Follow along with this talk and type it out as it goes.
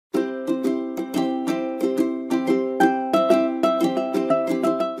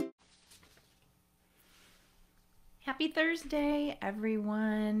Happy Thursday,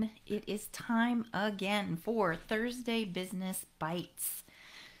 everyone. It is time again for Thursday Business Bites.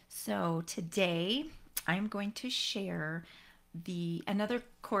 So today I'm going to share the another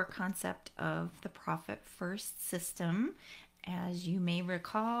core concept of the Profit First system. As you may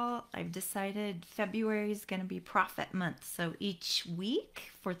recall, I've decided February is going to be Profit Month. So each week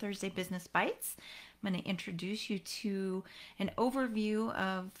for Thursday Business Bites, I'm going to introduce you to an overview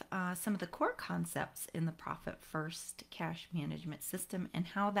of some of the core concepts in the Profit First cash management system and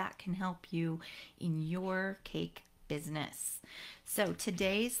how that can help you in your cake business. So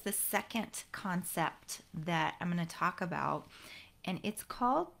today's the second concept that I'm going to talk about, and it's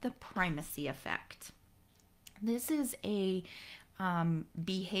called the primacy effect. This is a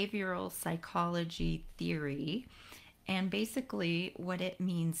behavioral psychology theory, and basically what it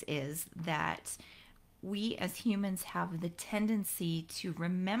means is that we as humans have the tendency to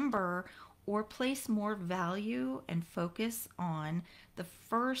remember or place more value and focus on the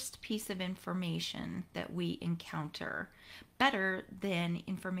first piece of information that we encounter better than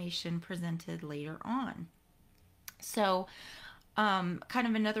information presented later on. So, kind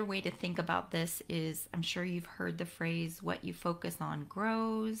of another way to think about this is I'm sure you've heard the phrase, what you focus on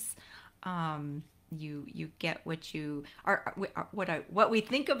grows. You get what you are, what we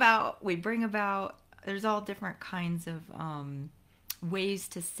think about, we bring about. There's all different kinds of ways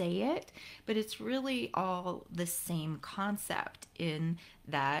to say it, but it's really all the same concept in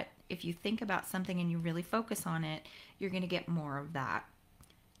that if you think about something and you really focus on it, you're going to get more of that.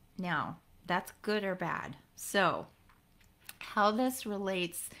 Now, that's good or bad. So, how this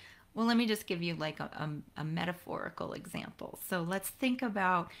relates, well, let me just give you like a metaphorical example. So, let's think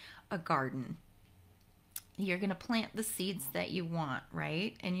about a garden. You're going to plant the seeds that you want,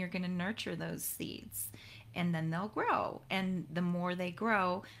 right? And you're going to nurture those seeds. And then they'll grow. And the more they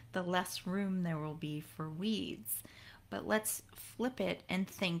grow, the less room there will be for weeds. But let's flip it and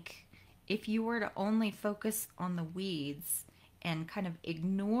think, if you were to only focus on the weeds and kind of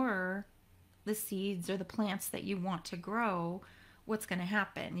ignore the seeds or the plants that you want to grow, what's going to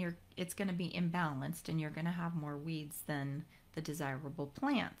happen? It's going to be imbalanced, and you're going to have more weeds than the desirable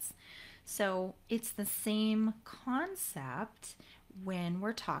plants. So it's the same concept when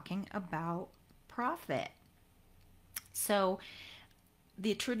we're talking about profit. So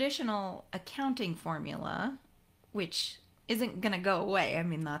the traditional accounting formula, which isn't going to go away, I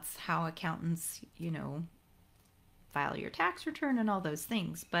mean, that's how accountants, file your tax return and all those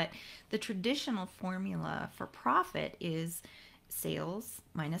things. But the traditional formula for profit is sales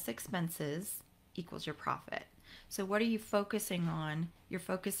minus expenses equals your profit. So what are you focusing on? You're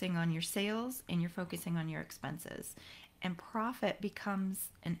focusing on your sales and you're focusing on your expenses. And profit becomes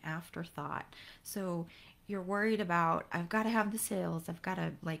an afterthought. So you're worried about, I've got to have the sales. I've got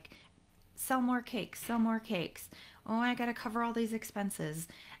to sell more cakes, sell more cakes. Oh, I got to cover all these expenses.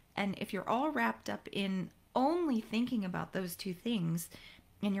 And if you're all wrapped up in only thinking about those two things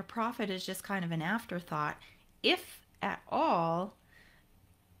and your profit is just kind of an afterthought, if at all,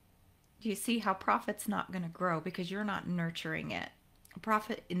 you see how profit's not going to grow because you're not nurturing it.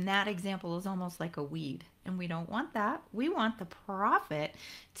 Profit in that example is almost like a weed, and we don't want that. We want the profit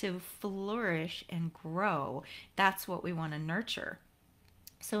to flourish and grow. That's what we want to nurture.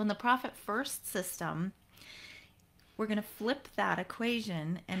 So in the profit first system, we're going to flip that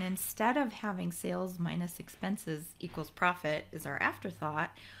equation, and instead of having sales minus expenses equals profit is our afterthought,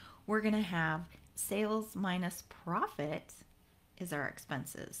 we're going to have sales minus profit is our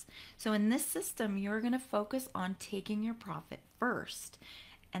expenses. So in this system, you're going to focus on taking your profit first.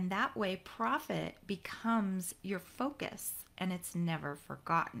 And that way profit becomes your focus and it's never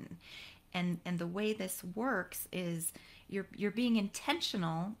forgotten. And the way this works is you're being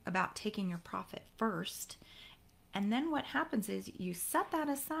intentional about taking your profit first. And then what happens is you set that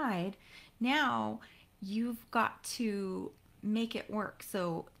aside. Now you've got to make it work.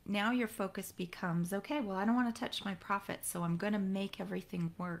 So now your focus becomes, okay, well, I don't want to touch my profit, so I'm going to make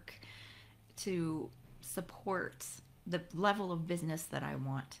everything work to support the level of business that I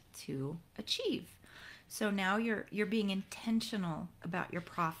want to achieve. So now you're being intentional about your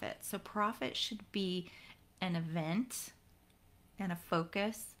profit. So profit should be an event and a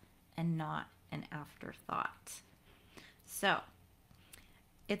focus and not an afterthought. So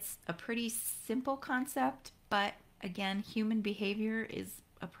it's a pretty simple concept, but again, human behavior is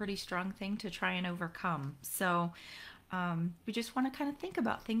a pretty strong thing to try and overcome. So we just want to kind of think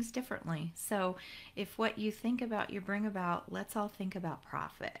about things differently. So if what you think about you bring about, let's all think about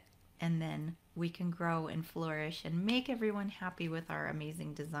profit. And then we can grow and flourish and make everyone happy with our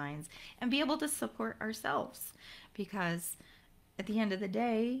amazing designs and be able to support ourselves. Because at the end of the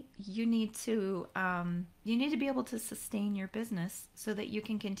day, you need to be able to sustain your business so that you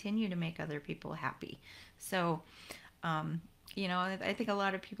can continue to make other people happy. So, um, I think a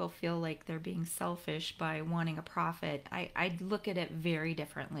lot of people feel like they're being selfish by wanting a profit. I look at it very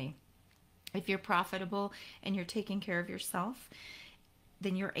differently. If you're profitable and you're taking care of yourself,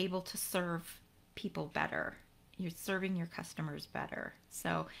 then you're able to serve people better. You're serving your customers better.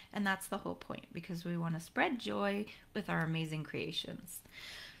 So, and that's the whole point, because we want to spread joy with our amazing creations.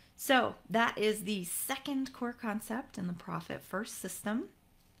 So, that is the second core concept in the Profit First system.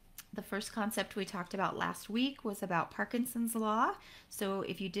 The first concept we talked about last week was about Parkinson's Law. So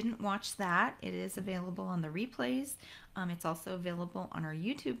if you didn't watch that, it is available on the replays. It's also available on our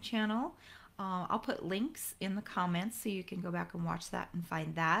YouTube channel. I'll put links in the comments so you can go back and watch that and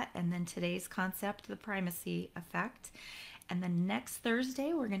find that. And then today's concept, the primacy effect. And then next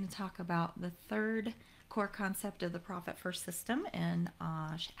Thursday, we're going to talk about the third core concept of the Profit First system and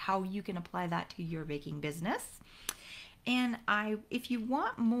how you can apply that to your baking business. And if you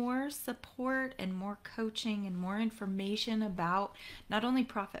want more support and more coaching and more information about not only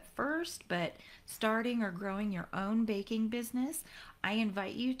Profit First, but starting or growing your own baking business, I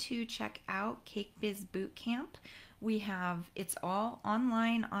invite you to check out Cake Biz Bootcamp. It's all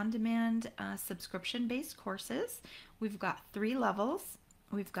online, on-demand, subscription-based courses. We've got 3 levels.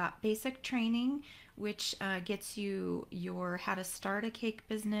 We've got basic training, which gets you your how to start a cake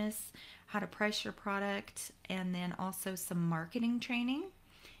business, how to price your product, and then also some marketing training.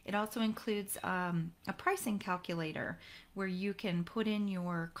 It also includes a pricing calculator where you can put in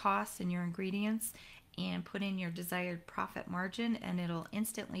your costs and your ingredients and put in your desired profit margin, and it'll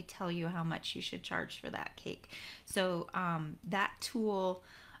instantly tell you how much you should charge for that cake. So that tool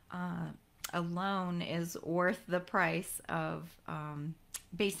alone is worth the price of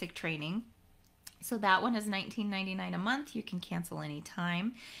basic training. So that one is $19.99 a month. You can cancel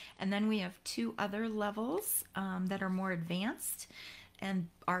anytime. And then we have 2 other levels that are more advanced. And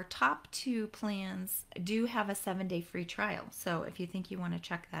our top 2 plans do have a 7-day free trial. So if you think you want to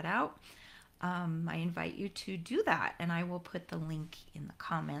check that out, I invite you to do that. And I will put the link in the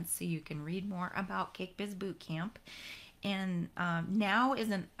comments so you can read more about Cake Biz Bootcamp. And now is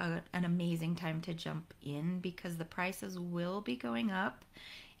an amazing time to jump in because the prices will be going up.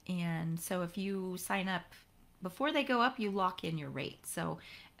 And so if you sign up before they go up, you lock in your rate. So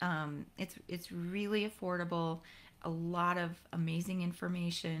it's really affordable. A lot of amazing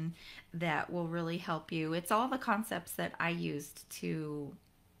information that will really help you. It's all the concepts that I used to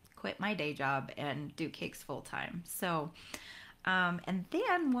quit my day job and do cakes full time. So and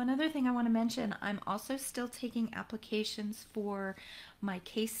then one other thing I want to mention, I'm also still taking applications for my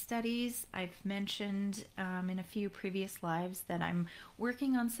case studies. I've mentioned in a few previous lives that I'm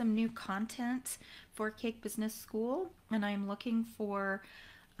working on some new content for Cake Business School, and I'm looking for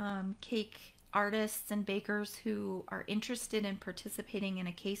cake artists and bakers who are interested in participating in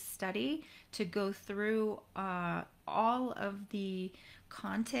a case study to go through all of the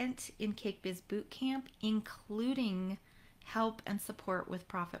content in Cake Biz Bootcamp, including help and support with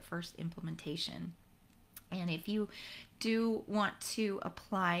Profit First implementation. And if you do want to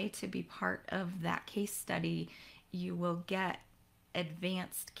apply to be part of that case study, you will get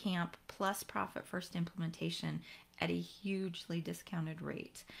advanced camp plus Profit First implementation at a hugely discounted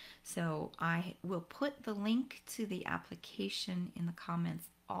rate. So I will put the link to the application in the comments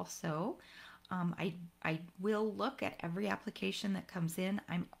also. I will look at every application that comes in.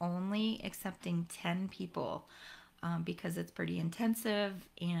 I'm only accepting 10 people because it's pretty intensive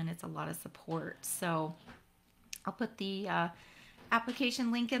and it's a lot of support. So I'll put the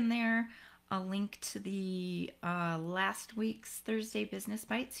application link in there. I'll link to the last week's Thursday Business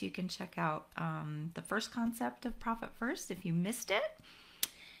Bites so you can check out the first concept of Profit First if you missed it.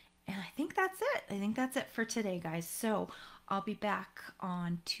 And I think that's it. I think that's it for today, guys. So I'll be back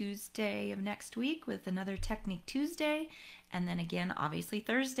on Tuesday of next week with another Technique Tuesday. And then again, obviously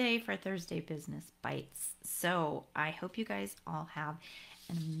Thursday for Thursday Business Bites. So I hope you guys all have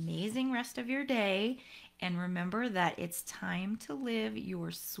an amazing rest of your day. And remember that it's time to live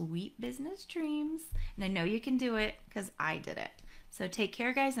your sweet business dreams. And I know you can do it because I did it. So take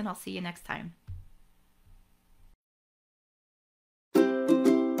care, guys, and I'll see you next time.